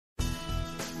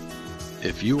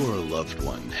If you or a loved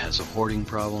one has a hoarding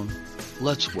problem,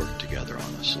 let's work together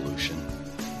on a solution.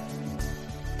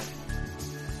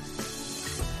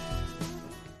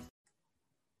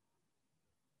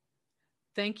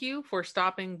 Thank you for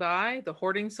stopping by the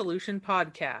Hoarding Solution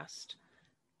podcast.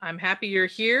 I'm happy you're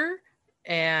here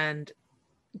and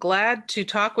glad to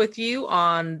talk with you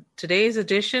on today's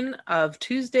edition of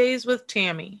Tuesdays with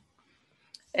Tammi.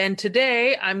 And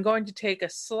today I'm going to take a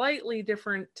slightly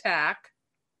different tack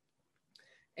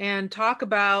and talk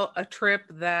about a trip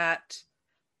that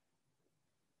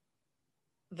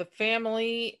the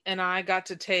family and I got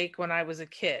to take when I was a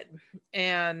kid.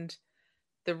 And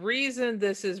the reason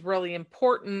this is really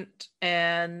important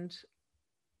and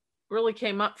really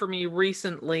came up for me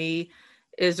recently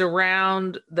is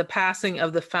around the passing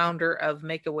of the founder of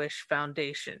Make-A-Wish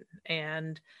Foundation.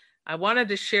 And I wanted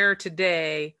to share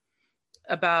today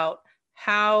about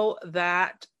how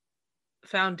that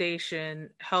foundation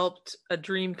helped a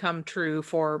dream come true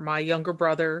for my younger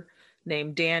brother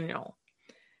named Daniel.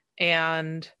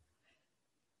 And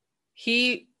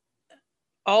he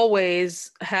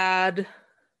always had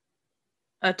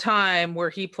a time where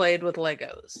he played with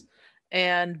Legos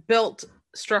and built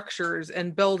structures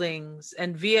and buildings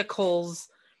and vehicles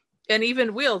and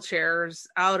even wheelchairs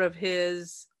out of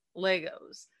his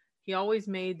Legos. He always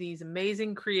made these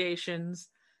amazing creations,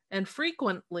 and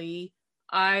frequently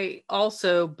I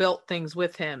also built things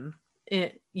with him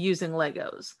using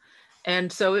Legos. And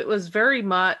so it was very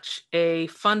much a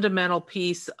fundamental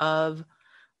piece of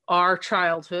our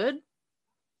childhood.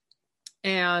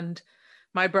 And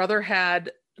my brother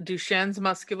had Duchenne's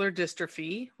muscular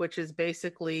dystrophy, which is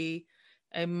basically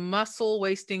a muscle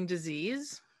wasting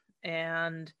disease.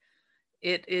 And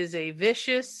it is a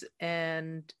vicious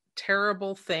and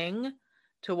terrible thing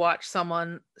to watch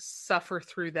someone suffer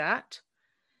through that.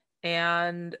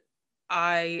 And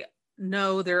I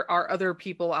know there are other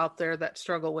people out there that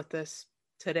struggle with this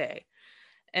today.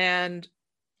 And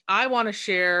I want to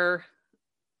share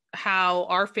how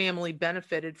our family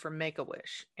benefited from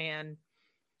Make-A-Wish. And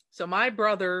so my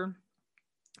brother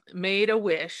made a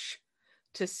wish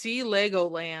to see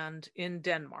Legoland in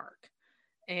Denmark.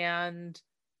 And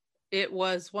it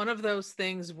was one of those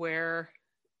things where,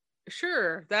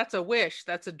 sure, that's a wish,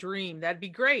 that's a dream, that'd be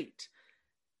great.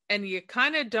 And you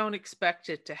kind of don't expect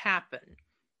it to happen,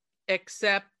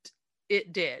 except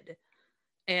it did.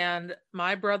 And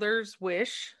my brother's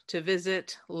wish to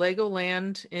visit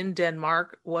Legoland in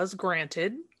Denmark was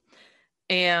granted.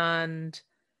 And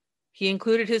he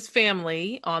included his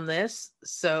family on this.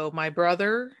 So my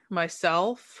brother,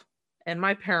 myself, and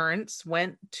my parents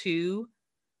went to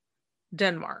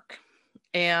Denmark.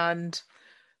 And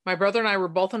my brother and I were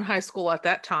both in high school at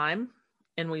that time.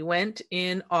 And we went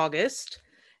in August.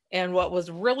 And what was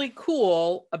really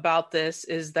cool about this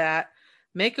is that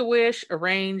Make-A-Wish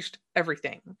arranged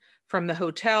everything from the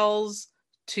hotels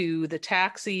to the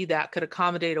taxi that could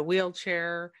accommodate a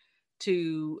wheelchair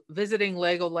to visiting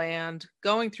Legoland,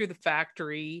 going through the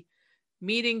factory,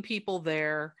 meeting people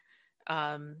there.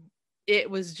 It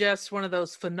was just one of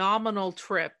those phenomenal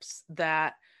trips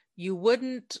that you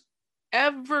wouldn't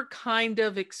ever kind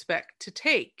of expect to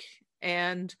take.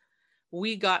 And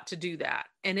we got to do that.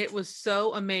 And it was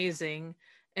so amazing.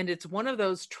 And it's one of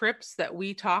those trips that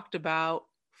we talked about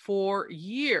for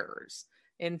years.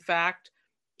 In fact,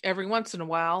 every once in a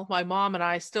while, my mom and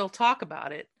I still talk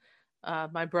about it.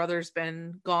 My brother's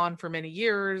been gone for many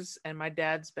years, and my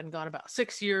dad's been gone about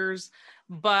 6 years.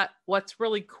 But what's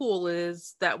really cool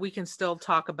is that we can still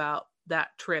talk about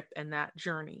that trip and that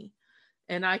journey.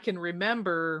 And I can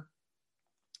remember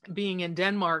being in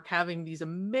Denmark, having these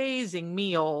amazing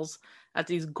meals at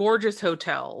these gorgeous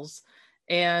hotels.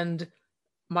 And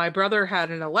my brother had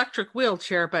an electric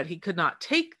wheelchair, but he could not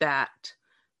take that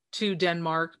to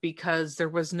Denmark because there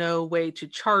was no way to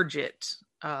charge it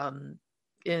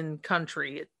in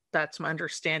country. That's my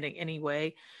understanding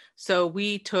anyway. So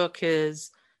we took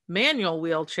his manual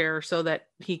wheelchair so that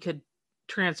he could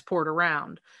transport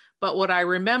around. But what I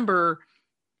remember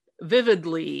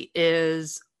vividly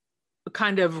is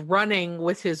kind of running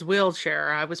with his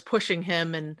wheelchair. I was pushing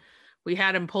him and we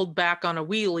had him pulled back on a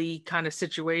wheelie kind of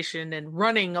situation and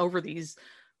running over these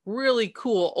really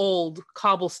cool old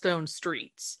cobblestone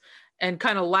streets and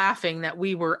kind of laughing that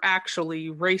we were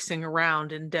actually racing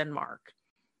around in Denmark.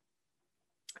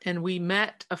 And we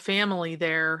met a family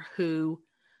there who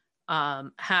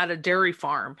had a dairy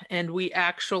farm, and we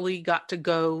actually got to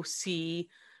go see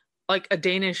like a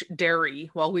Danish dairy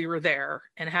while we were there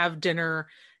and have dinner.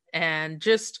 And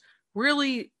just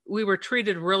really, we were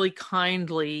treated really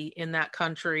kindly in that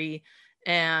country.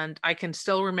 And I can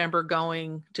still remember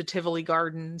going to Tivoli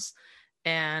Gardens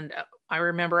And I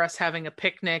remember us having a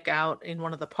picnic out in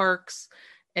one of the parks.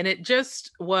 And it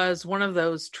just was one of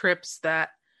those trips that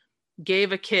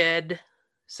gave a kid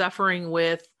suffering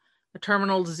with a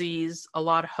terminal disease a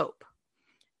lot of hope.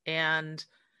 And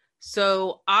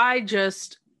so I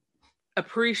just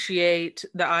appreciate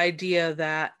the idea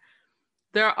that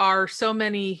there are so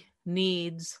many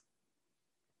needs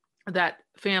that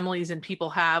families and people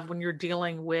have when you're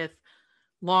dealing with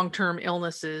long-term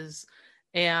illnesses.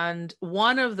 And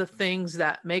one of the things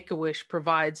that Make-A-Wish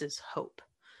provides is hope.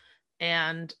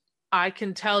 And I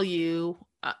can tell you,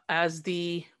 as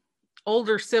the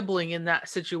older sibling in that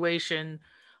situation,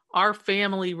 our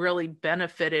family really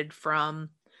benefited from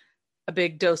a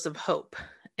big dose of hope.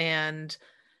 And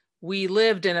we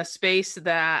lived in a space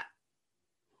that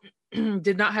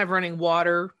did not have running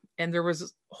water, and there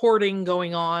was hoarding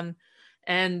going on.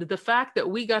 And the fact that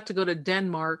we got to go to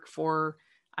Denmark for,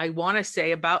 I want to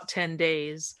say, about 10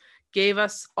 days gave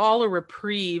us all a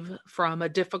reprieve from a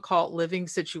difficult living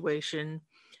situation.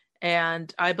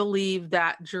 And I believe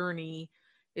that journey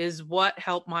is what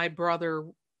helped my brother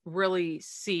really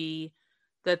see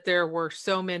that there were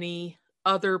so many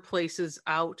other places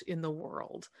out in the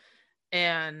world.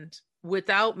 And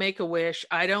without Make-A-Wish,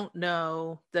 I don't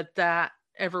know that that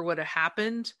ever would have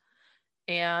happened.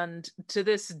 And to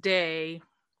this day,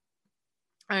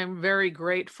 I'm very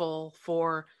grateful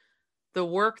for the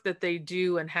work that they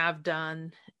do and have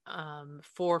done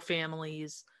for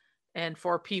families and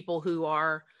for people who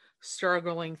are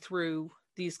struggling through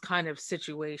these kind of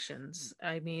situations.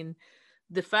 I mean,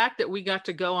 the fact that we got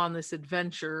to go on this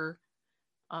adventure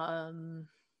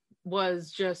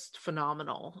was just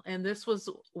phenomenal. And this was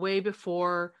way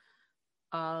before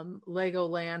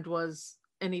Legoland was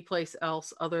any place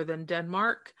else other than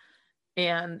Denmark.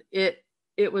 And it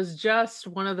was just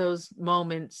one of those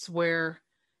moments where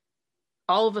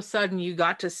all of a sudden you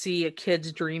got to see a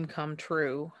kid's dream come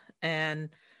true. And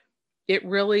it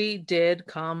really did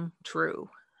come true.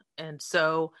 And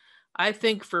so I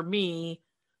think for me,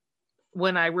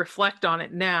 when I reflect on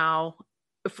it now,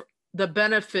 the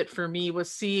benefit for me was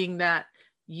seeing that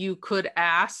you could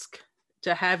ask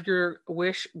to have your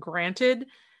wish granted,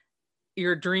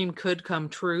 your dream could come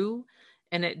true,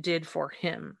 and it did for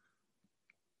him.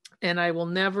 And I will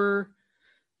never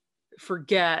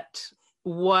forget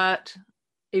what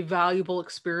a valuable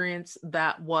experience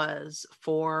that was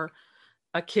for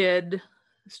a kid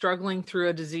struggling through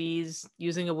a disease,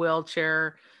 using a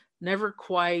wheelchair, never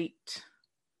quite,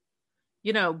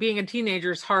 being a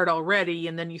teenager is hard already.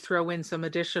 And then you throw in some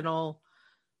additional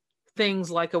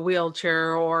things like a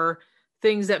wheelchair or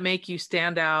things that make you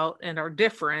stand out and are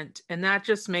different. And that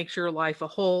just makes your life a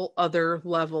whole other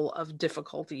level of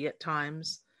difficulty at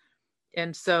times.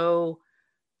 And so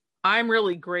I'm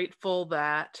really grateful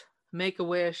that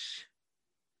Make-A-Wish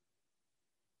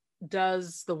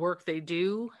does the work they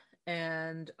do.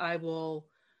 And I will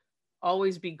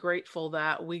always be grateful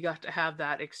that we got to have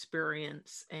that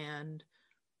experience. And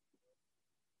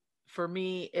for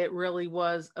me, it really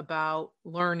was about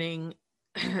learning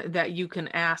that you can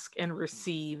ask and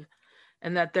receive,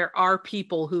 and that there are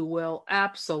people who will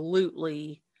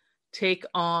absolutely take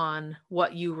on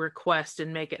what you request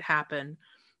and make it happen.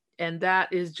 And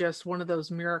that is just one of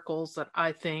those miracles that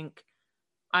I think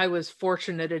I was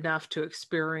fortunate enough to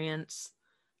experience.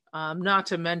 Not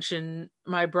to mention,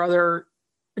 my brother,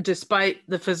 despite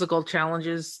the physical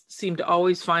challenges, seemed to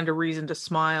always find a reason to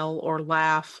smile or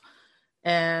laugh.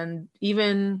 And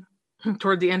even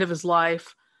toward the end of his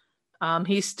life,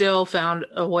 he still found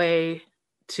a way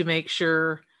to make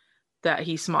sure that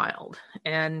he smiled.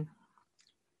 And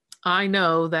I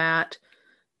know that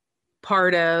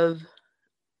part of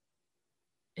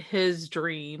his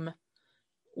dream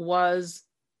was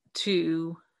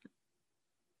to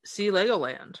see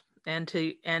Legoland, and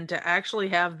to actually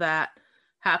have that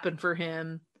happen for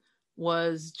him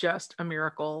was just a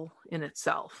miracle in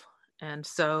itself. And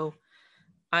so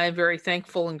I'm very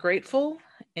thankful and grateful.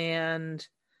 And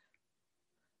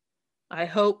I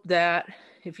hope that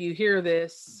if you hear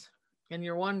this and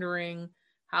you're wondering,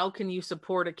 how can you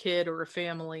support a kid or a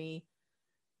family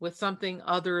with something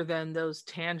other than those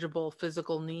tangible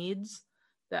physical needs,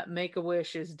 that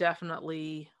Make-A-Wish is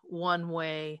definitely one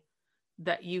way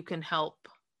that you can help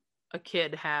a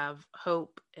kid have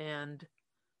hope and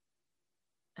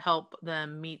help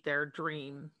them meet their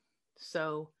dream.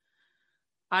 So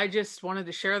I just wanted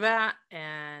to share that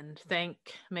and thank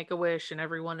Make-A-Wish and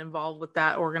everyone involved with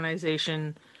that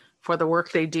organization for the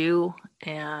work they do.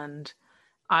 And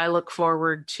I look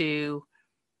forward to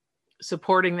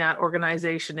supporting that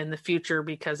organization in the future,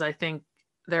 because I think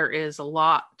there is a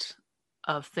lot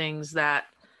of things that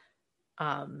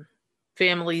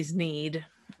families need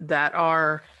that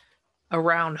are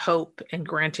around hope and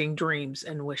granting dreams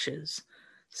and wishes.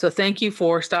 So thank you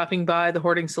for stopping by the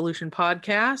Hoarding Solution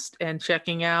podcast and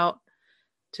checking out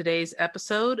today's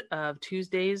episode of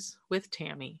Tuesdays with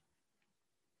Tammi.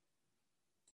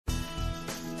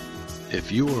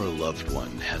 If you or a loved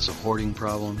one has a hoarding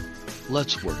problem,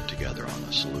 let's work together on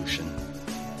a solution.